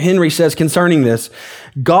Matthew Henry says concerning this.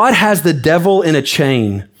 God has the devil in a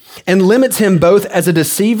chain and limits him both as a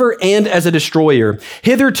deceiver and as a destroyer.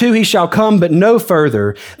 Hitherto he shall come, but no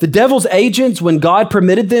further. The devil's agents, when God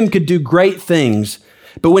permitted them, could do great things.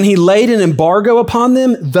 But when he laid an embargo upon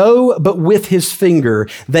them, though but with his finger,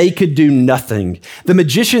 they could do nothing. The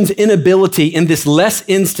magician's inability in this less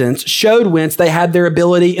instance showed whence they had their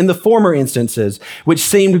ability in the former instances, which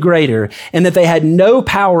seemed greater, and that they had no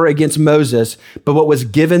power against Moses, but what was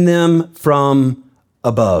given them from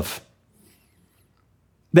above.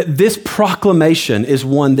 That this proclamation is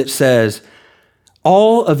one that says,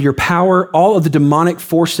 all of your power, all of the demonic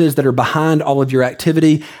forces that are behind all of your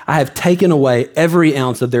activity, I have taken away every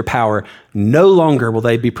ounce of their power. No longer will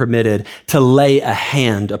they be permitted to lay a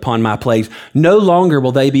hand upon my plagues. No longer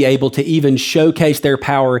will they be able to even showcase their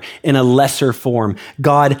power in a lesser form.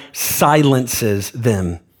 God silences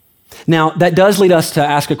them. Now, that does lead us to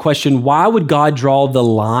ask a question. Why would God draw the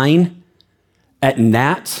line at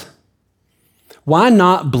gnats? Why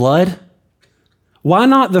not blood? Why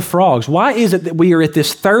not the frogs? Why is it that we are at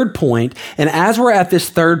this third point, and as we're at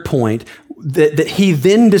this third point, that he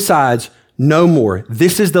then decides, no more.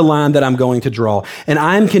 This is the line that I'm going to draw. And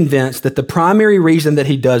I'm convinced that the primary reason that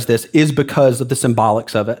he does this is because of the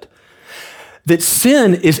symbolics of it. That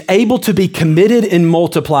sin is able to be committed and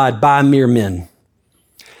multiplied by mere men.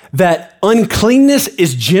 That uncleanness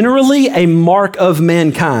is generally a mark of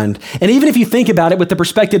mankind. And even if you think about it with the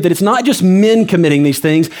perspective that it's not just men committing these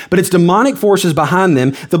things, but it's demonic forces behind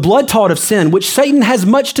them, the blood taught of sin, which Satan has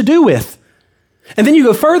much to do with. And then you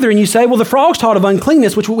go further and you say, well, the frogs taught of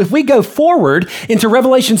uncleanness, which if we go forward into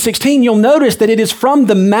Revelation 16, you'll notice that it is from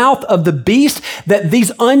the mouth of the beast that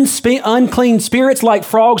these unclean spirits like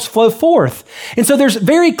frogs flow forth. And so there's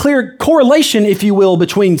very clear correlation, if you will,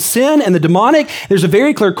 between sin and the demonic. There's a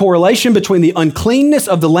very clear correlation between the uncleanness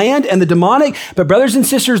of the land and the demonic. But brothers and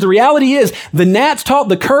sisters, the reality is the gnats taught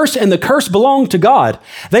the curse, and the curse belonged to God.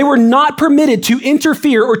 They were not permitted to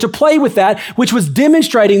interfere or to play with that, which was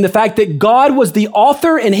demonstrating the fact that God was the the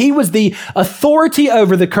author and he was the authority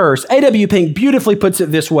over the curse. A.W. Pink beautifully puts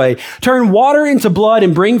it this way: turn water into blood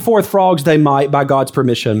and bring forth frogs they might by God's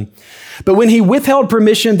permission. But when he withheld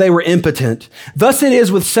permission, they were impotent. Thus it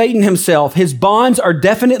is with Satan himself. His bonds are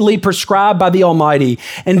definitely prescribed by the Almighty,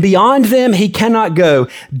 and beyond them he cannot go.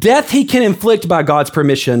 Death he can inflict by God's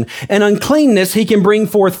permission, and uncleanness he can bring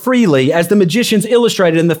forth freely, as the magicians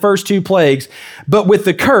illustrated in the first two plagues. But with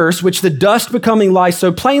the curse, which the dust becoming lice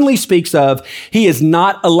so plainly speaks of, he is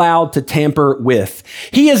not allowed to tamper with.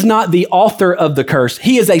 He is not the author of the curse.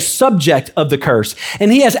 He is a subject of the curse,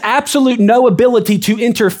 and he has absolute no ability to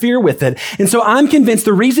interfere with it. And so I'm convinced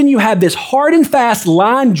the reason you have this hard and fast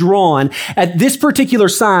line drawn at this particular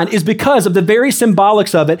sign is because of the very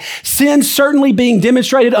symbolics of it. Sin certainly being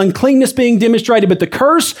demonstrated, uncleanness being demonstrated, but the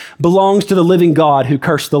curse belongs to the living God who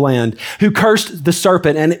cursed the land, who cursed the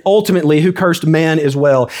serpent, and ultimately who cursed man as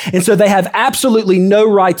well. And so they have absolutely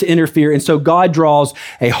no right to interfere. And so God draws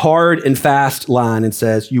a hard and fast line and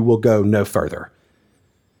says, you will go no further.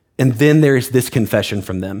 And then there is this confession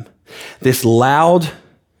from them, this loud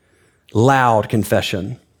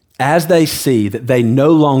confession, as they see that they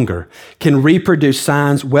no longer can reproduce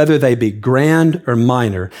signs, whether they be grand or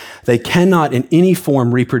minor. They cannot in any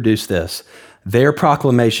form reproduce this. Their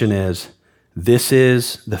proclamation is, this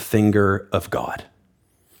is the finger of God.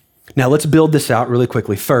 Now let's build this out really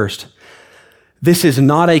quickly. First, this is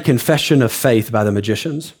not a confession of faith by the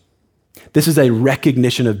magicians. This is a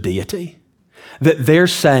recognition of deity. That they're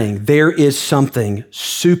saying there is something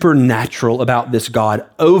supernatural about this God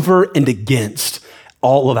over and against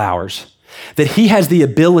all of ours. That he has the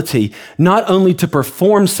ability not only to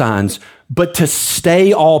perform signs, but to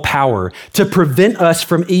stay all power, to prevent us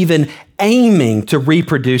from even aiming to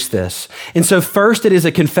reproduce this. And so first, it is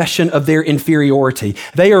a confession of their inferiority.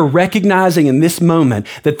 They are recognizing in this moment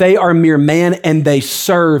that they are mere man and they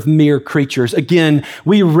serve mere creatures. Again,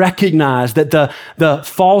 we recognize that the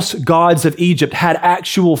false gods of Egypt had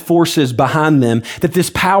actual forces behind them, that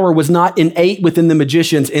this power was not innate within the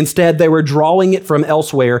magicians. Instead, they were drawing it from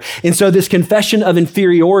elsewhere. And so this confession of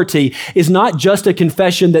inferiority is not just a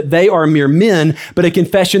confession that they are mere men, but a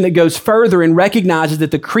confession that goes further and recognizes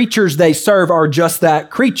that the creatures they serve are just that,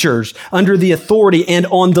 creatures under the authority and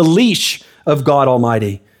on the leash of God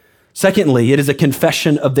Almighty. Secondly, it is a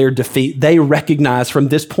confession of their defeat. They recognize from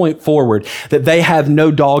this point forward that they have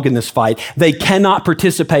no dog in this fight. They cannot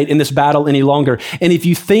participate in this battle any longer. And if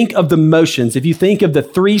you think of the motions, if you think of the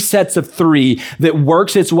three sets of three that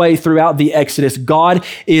works its way throughout the Exodus, God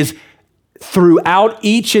is throughout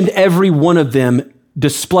each and every one of them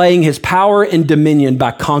displaying his power and dominion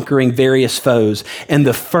by conquering various foes. And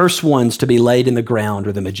the first ones to be laid in the ground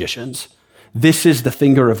are the magicians. This is the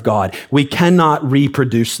finger of God. We cannot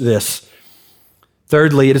reproduce this.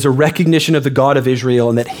 Thirdly, it is a recognition of the God of Israel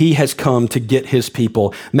and that he has come to get his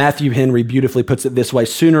people. Matthew Henry beautifully puts it this way: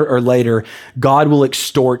 sooner or later, God will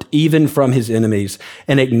extort even from his enemies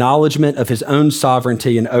an acknowledgement of his own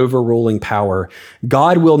sovereignty and overruling power.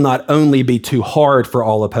 God will not only be too hard for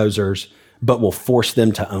all opposers, but will force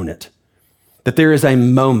them to own it. That there is a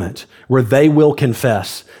moment where they will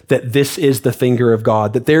confess that this is the finger of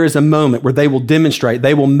God, that there is a moment where they will demonstrate,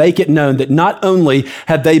 they will make it known that not only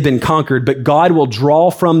have they been conquered, but God will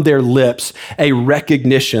draw from their lips a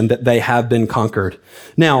recognition that they have been conquered.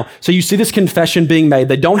 Now, so you see this confession being made.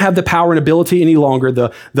 They don't have the power and ability any longer.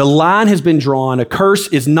 The line has been drawn. A curse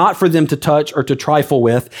is not for them to touch or to trifle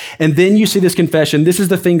with. And then you see this confession, this is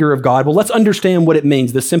the finger of God. Well, let's understand what it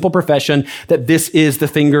means, the simple profession that this is the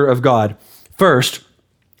finger of God. First,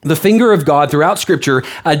 the finger of God throughout Scripture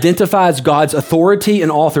identifies God's authority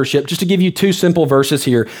and authorship. Just to give you two simple verses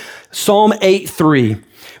here. Psalm 8:3.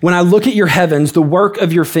 When I look at your heavens, the work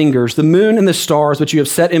of your fingers, the moon and the stars which you have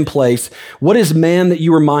set in place, what is man that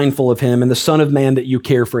you are mindful of him, and the son of man that you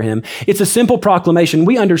care for him? It's a simple proclamation.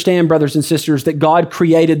 We understand, brothers and sisters, that God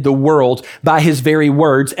created the world by his very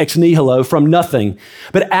words, ex nihilo, from nothing.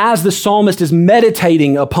 But as the psalmist is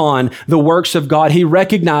meditating upon the works of God, he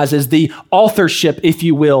recognizes the authorship, if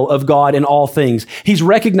you will, of God in all things. He's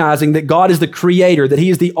recognizing that God is the creator, that he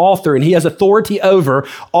is the author, and he has authority over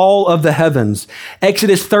all of the heavens.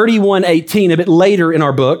 Exodus 31:18, a bit later in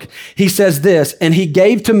our book, he says this, and he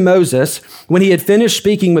gave to Moses, when he had finished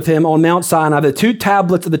speaking with him on Mount Sinai, the 2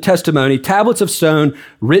 tablets of the testimony, tablets of stone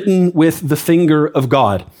written with the finger of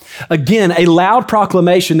God. Again, a loud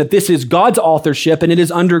proclamation that this is God's authorship and it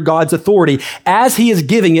is under God's authority. As he is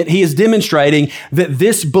giving it, he is demonstrating that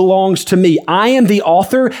this belongs to me. I am the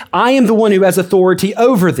author. I am the one who has authority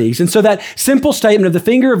over these. And so that simple statement of the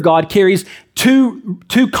finger of God carries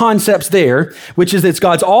two concepts there, which is that it's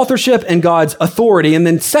God's authorship and God's authority. And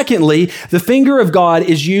then secondly, the finger of God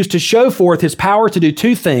is used to show forth his power to do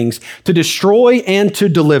two things, to destroy and to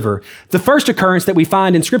deliver. The first occurrence that we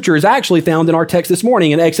find in Scripture is actually found in our text this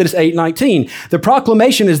morning in Exodus 8:19. The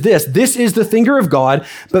proclamation is this is the finger of God,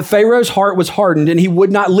 but Pharaoh's heart was hardened and he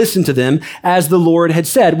would not listen to them as the Lord had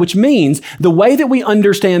said, which means the way that we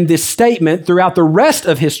understand this statement throughout the rest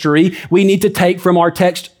of history, we need to take from our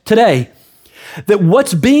text today. That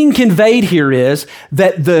what's being conveyed here is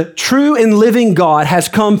that the true and living God has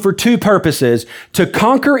come for two purposes, to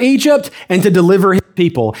conquer Egypt and to deliver his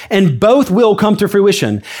people. And both will come to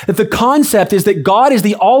fruition. That the concept is that God is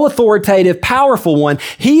the all-authoritative, powerful one.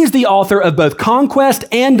 He is the author of both conquest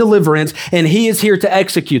and deliverance, and he is here to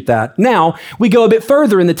execute that. Now, we go a bit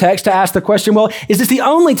further in the text to ask the question, well, is this the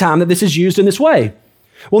only time that this is used in this way?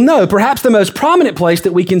 Well, no, perhaps the most prominent place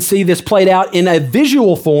that we can see this played out in a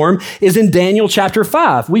visual form is in Daniel chapter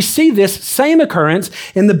 5. We see this same occurrence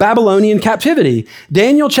in the Babylonian captivity.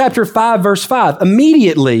 Daniel chapter 5, verse 5,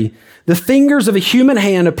 immediately the fingers of a human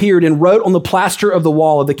hand appeared and wrote on the plaster of the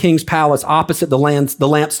wall of the king's palace opposite the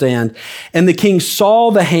lampstand, and the king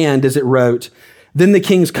saw the hand as it wrote. Then the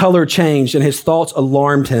king's color changed and his thoughts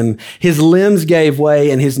alarmed him. His limbs gave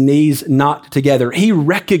way and his knees knocked together. He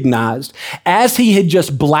recognized, as he had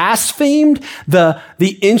just blasphemed the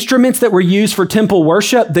instruments that were used for temple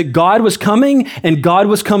worship, that God was coming and God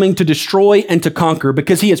was coming to destroy and to conquer,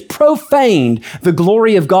 because he has profaned the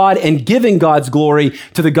glory of God and given God's glory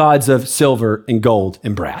to the gods of silver and gold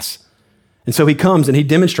and brass. And so he comes and he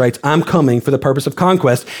demonstrates, I'm coming for the purpose of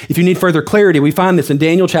conquest. If you need further clarity, we find this in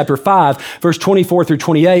Daniel chapter 5, verse 24 through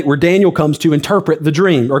 28, where Daniel comes to interpret the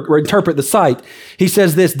dream or interpret the sight. He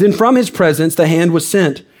says this, then from his presence the hand was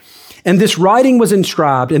sent, and this writing was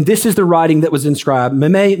inscribed, and this is the writing that was inscribed,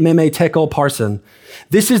 Meme Tekel Parson.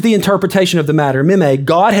 This is the interpretation of the matter. Meme,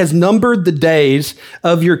 God has numbered the days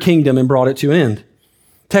of your kingdom and brought it to an end.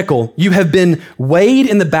 Tekel, you have been weighed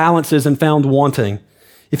in the balances and found wanting.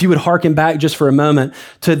 If you would hearken back just for a moment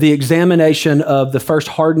to the examination of the first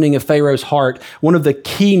hardening of Pharaoh's heart, one of the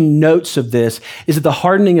key notes of this is that the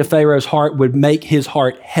hardening of Pharaoh's heart would make his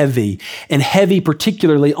heart heavy, and heavy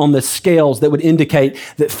particularly on the scales that would indicate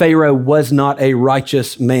that Pharaoh was not a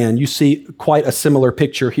righteous man. You see quite a similar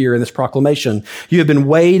picture here in this proclamation. You have been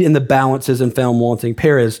weighed in the balances and found wanting.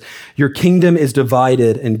 Perez, your kingdom is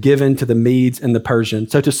divided and given to the Medes and the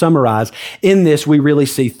Persians. So to summarize, in this we really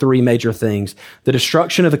see three major things: the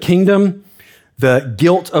destruction of a kingdom, the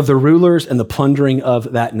guilt of the rulers, and the plundering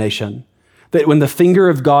of that nation. That when the finger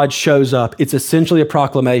of God shows up, it's essentially a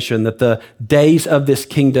proclamation that the days of this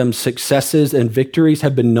kingdom's successes and victories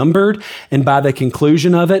have been numbered, and by the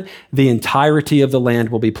conclusion of it, the entirety of the land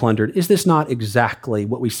will be plundered. Is this not exactly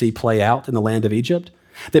what we see play out in the land of Egypt?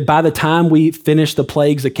 That by the time we finish the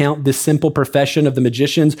plagues account, this simple profession of the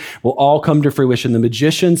magicians will all come to fruition. The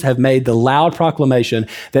magicians have made the loud proclamation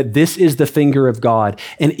that this is the finger of God.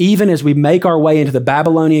 And even as we make our way into the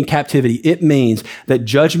Babylonian captivity, it means that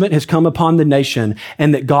judgment has come upon the nation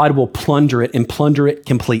and that God will plunder it and plunder it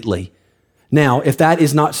completely. Now, if that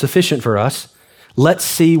is not sufficient for us, let's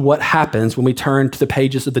see what happens when we turn to the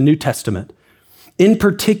pages of the New Testament, in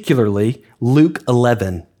particularly Luke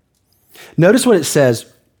 11. Notice what it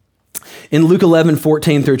says in Luke 11,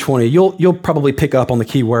 14 through 20. You'll probably pick up on the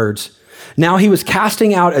key words. Now he was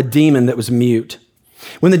casting out a demon that was mute.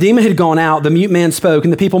 When the demon had gone out, the mute man spoke,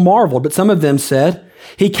 and the people marveled. But some of them said,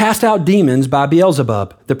 he cast out demons by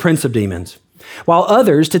Beelzebub, the prince of demons. While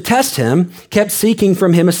others, to test him, kept seeking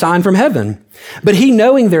from him a sign from heaven. But he,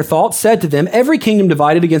 knowing their thoughts, said to them, every kingdom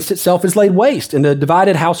divided against itself is laid waste, and a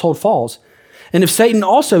divided household falls. And if Satan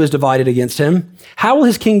also is divided against him, how will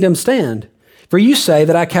his kingdom stand? For you say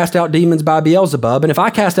that I cast out demons by Beelzebub, and if I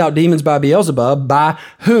cast out demons by Beelzebub, by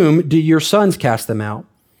whom do your sons cast them out?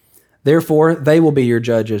 Therefore, they will be your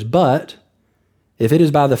judges. But if it is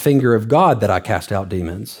by the finger of God that I cast out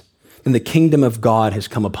demons, then the kingdom of God has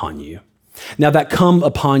come upon you. Now, that come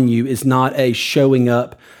upon you is not a showing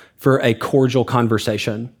up for a cordial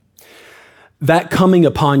conversation. That coming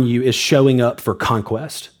upon you is showing up for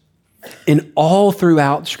conquest. And all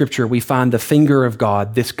throughout Scripture, we find the finger of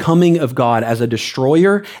God, this coming of God as a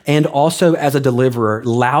destroyer and also as a deliverer,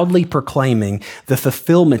 loudly proclaiming the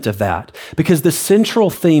fulfillment of that. Because the central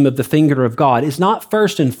theme of the finger of God is not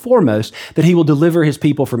first and foremost that he will deliver his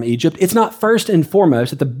people from Egypt. It's not first and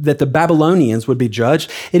foremost that the Babylonians would be judged.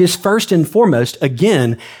 It is first and foremost,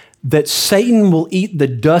 again, that Satan will eat the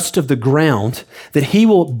dust of the ground, that he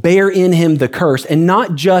will bear in him the curse, and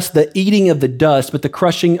not just the eating of the dust, but the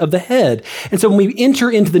crushing of the head. And so when we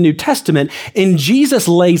enter into the New Testament, and Jesus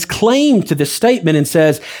lays claim to this statement and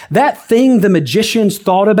says, that thing the magicians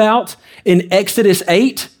thought about in Exodus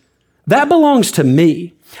 8, that belongs to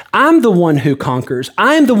me. I'm the one who conquers.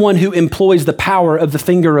 I'm the one who employs the power of the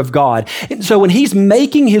finger of God. And so when he's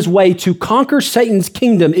making his way to conquer Satan's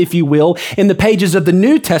kingdom, if you will, in the pages of the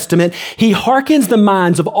New Testament, he hearkens the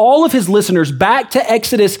minds of all of his listeners back to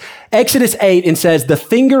Exodus 8 and says, the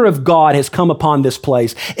finger of God has come upon this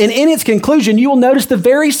place. And in its conclusion, you will notice the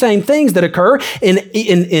very same things that occur in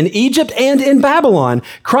Egypt and in Babylon.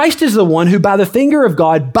 Christ is the one who by the finger of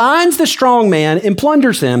God binds the strong man and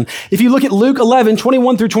plunders him. If you look at Luke 11,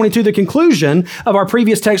 21 through 22, the conclusion of our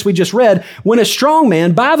previous text we just read, when a strong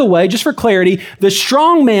man, by the way, just for clarity, the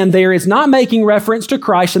strong man there is not making reference to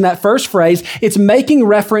Christ in that first phrase. It's making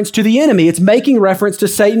reference to the enemy. It's making reference to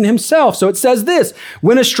Satan himself. So it says this,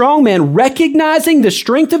 when a strong man, recognizing the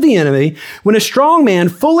strength of the enemy, when a strong man,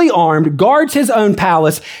 fully armed, guards his own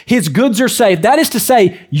palace, his goods are safe. That is to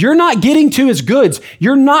say, you're not getting to his goods.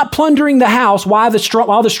 You're not plundering the house while the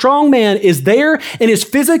strong man is there and is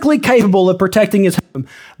physically capable of protecting his home.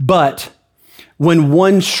 But when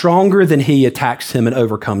one stronger than he attacks him and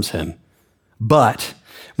overcomes him,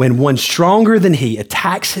 when one stronger than he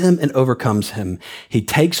attacks him and overcomes him, he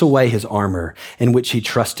takes away his armor in which he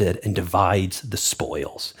trusted and divides the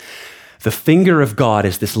spoils. The finger of God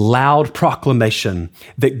is this loud proclamation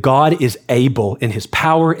that God is able in his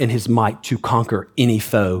power and his might to conquer any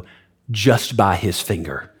foe just by his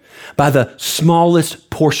finger. By the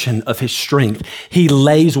smallest portion of his strength, he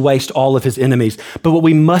lays waste all of his enemies. But what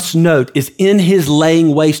we must note is in his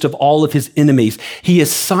laying waste of all of his enemies, he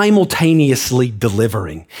is simultaneously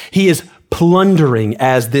delivering. He is plundering,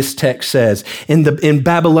 as this text says. In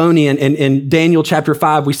Babylonian, in Daniel chapter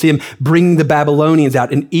 5, we see him bringing the Babylonians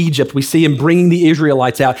out. In Egypt, we see him bringing the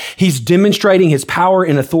Israelites out. He's demonstrating his power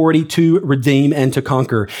and authority to redeem and to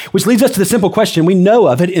conquer, which leads us to the simple question. We know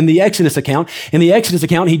of it in the Exodus account. In the Exodus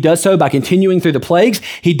account, he does so by continuing through the plagues.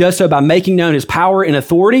 He does so by making known his power and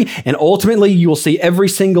authority. And ultimately, you will see every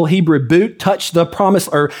single Hebrew boot touch the promise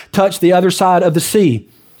or touch the other side of the sea.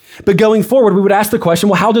 But going forward, we would ask the question,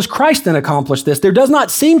 well, how does Christ then accomplish this? There does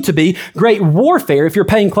not seem to be great warfare. If you're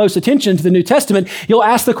paying close attention to the New Testament, you'll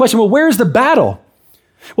ask the question, well, where's the battle?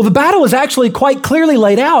 Well, the battle is actually quite clearly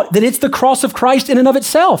laid out that it's the cross of Christ in and of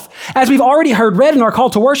itself. As we've already heard read in our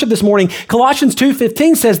call to worship this morning, Colossians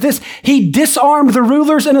 2:15 says this, he disarmed the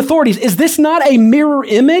rulers and authorities. Is this not a mirror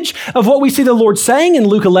image of what we see the Lord saying in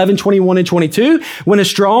Luke 11, 21 and 22? When a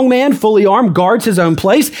strong man, fully armed, guards his own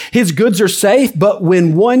place, his goods are safe, but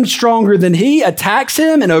when one stronger than he attacks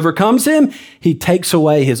him and overcomes him, he takes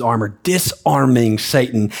away his armor, disarming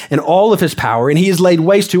Satan and all of his power, and he is laid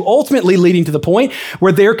waste to, ultimately leading to the point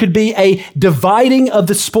where there could be a dividing of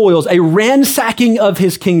the spoils, a ransacking of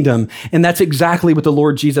his kingdom. And that's exactly what the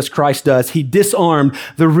Lord Jesus Christ does. He disarmed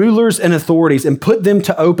the rulers and authorities and put them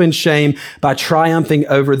to open shame by triumphing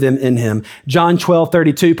over them in him. John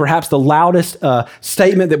 12:32, perhaps the loudest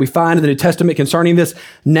statement that we find in the New Testament concerning this.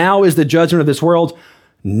 Now is the judgment of this world.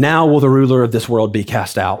 Now will the ruler of this world be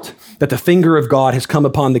cast out. That the finger of God has come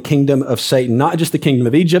upon the kingdom of Satan, not just the kingdom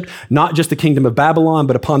of Egypt, not just the kingdom of Babylon,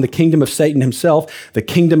 but upon the kingdom of Satan himself. The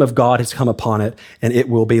kingdom of God has come upon it, and it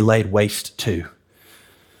will be laid waste too.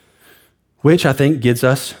 Which I think gives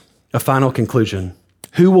us a final conclusion.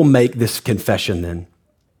 Who will make this confession then?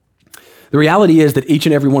 The reality is that each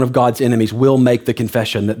and every one of God's enemies will make the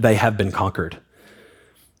confession that they have been conquered.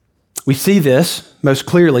 We see this most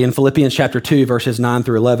clearly in Philippians chapter 2, verses 9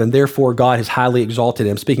 through 11. Therefore, God has highly exalted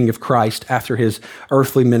him, speaking of Christ after his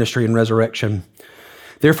earthly ministry and resurrection.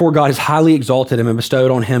 Therefore, God has highly exalted him and bestowed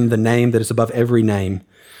on him the name that is above every name,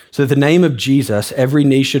 so that the name of Jesus, every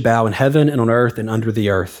knee should bow in heaven and on earth and under the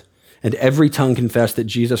earth, and every tongue confess that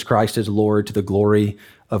Jesus Christ is Lord to the glory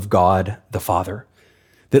of God the Father.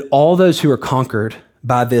 That all those who are conquered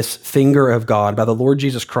by this finger of God, by the Lord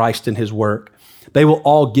Jesus Christ and his work, they will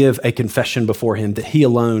all give a confession before him that he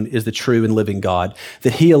alone is the true and living God,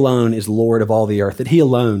 that he alone is Lord of all the earth, that he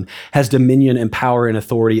alone has dominion and power and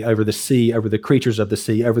authority over the sea, over the creatures of the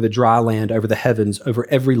sea, over the dry land, over the heavens, over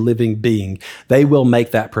every living being. They will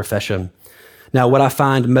make that profession. Now, what I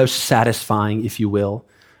find most satisfying, if you will,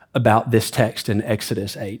 about this text in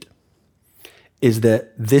Exodus 8 is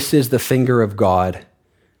that this is the finger of God,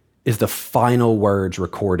 is the final words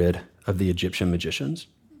recorded of the Egyptian magicians.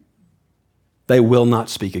 They will not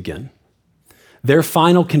speak again. Their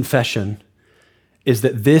final confession is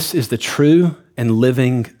that this is the true and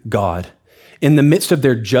living God. In the midst of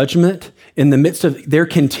their judgment, in the midst of their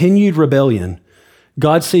continued rebellion,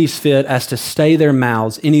 God sees fit as to stay their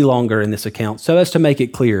mouths any longer in this account, so as to make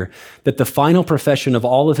it clear that the final profession of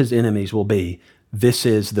all of his enemies will be, this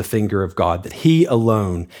is the finger of God, that he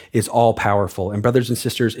alone is all powerful. And brothers and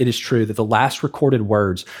sisters, it is true that the last recorded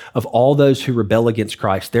words of all those who rebel against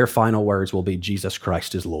Christ, their final words will be, Jesus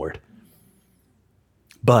Christ is Lord.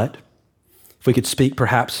 But if we could speak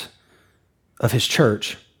perhaps of his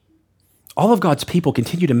church, all of God's people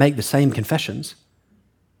continue to make the same confessions.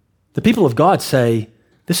 The people of God say,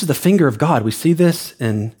 this is the finger of God. We see this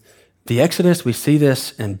in the Exodus. We see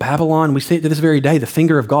this in Babylon. We see it to this very day. The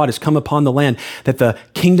finger of God has come upon the land, that the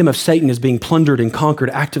kingdom of Satan is being plundered and conquered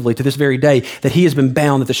actively to this very day, that he has been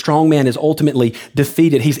bound, that the strong man is ultimately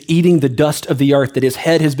defeated. He's eating the dust of the earth, that his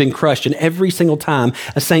head has been crushed. And every single time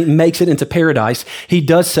a saint makes it into paradise, he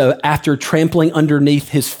does so after trampling underneath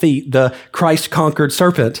his feet the Christ-conquered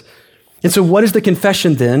serpent. And so what is the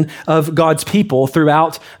confession then of God's people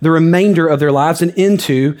throughout the remainder of their lives and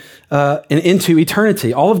into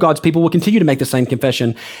eternity? All of God's people will continue to make the same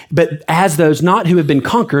confession, but as those not who have been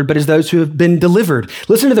conquered, but as those who have been delivered.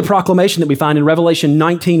 Listen to the proclamation that we find in Revelation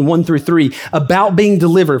 19, 1-3, about being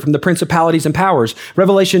delivered from the principalities and powers.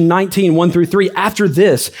 Revelation 19, 1-3, after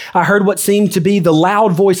this, I heard what seemed to be the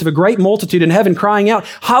loud voice of a great multitude in heaven crying out,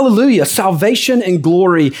 hallelujah, salvation and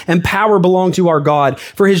glory and power belong to our God,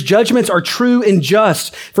 for his judgments are true and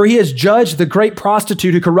just, for he has judged the great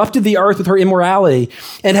prostitute who corrupted the earth with her immorality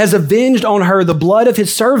and has avenged on her the blood of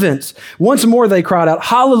his servants. Once more they cried out,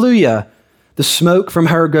 hallelujah. The smoke from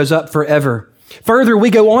her goes up forever. Further, we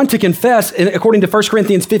go on to confess, according to 1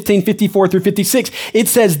 Corinthians 15, 54-56, it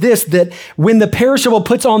says this, that when the perishable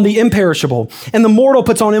puts on the imperishable and the mortal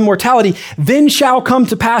puts on immortality, then shall come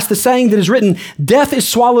to pass the saying that is written, death is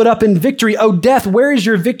swallowed up in victory. O death, where is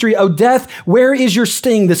your victory? O death, where is your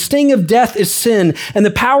sting? The sting of death is sin, and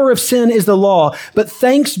the power of sin is the law. But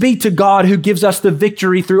thanks be to God who gives us the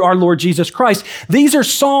victory through our Lord Jesus Christ. These are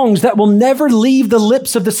songs that will never leave the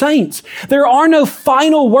lips of the saints. There are no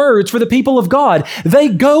final words for the people of God. They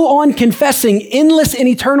go on confessing endless and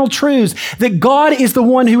eternal truths that God is the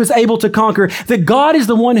one who is able to conquer, that God is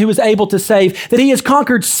the one who is able to save, that he has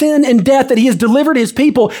conquered sin and death, that he has delivered his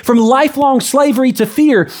people from lifelong slavery to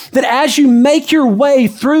fear, that as you make your way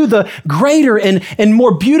through the greater and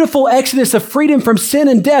more beautiful exodus of freedom from sin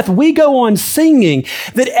and death, we go on singing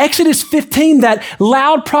that Exodus 15, that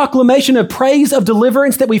loud proclamation of praise of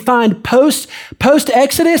deliverance that we find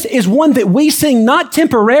post-Exodus is one that we sing not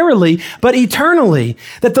temporarily, but eternally,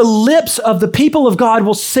 that the lips of the people of God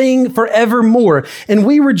will sing forevermore. And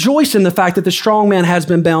we rejoice in the fact that the strong man has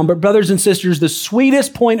been bound. But brothers and sisters, the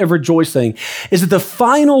sweetest point of rejoicing is that the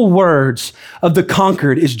final words of the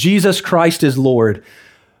conquered is Jesus Christ is Lord.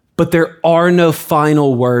 But there are no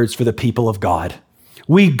final words for the people of God.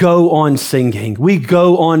 We go on singing, we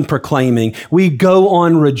go on proclaiming, we go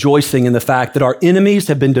on rejoicing in the fact that our enemies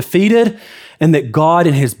have been defeated and that God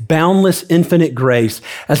in his boundless infinite grace,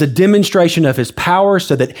 as a demonstration of his power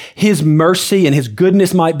so that his mercy and his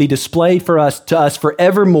goodness might be displayed to us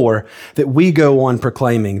forevermore, that we go on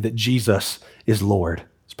proclaiming that Jesus is Lord.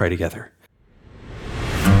 Let's pray together.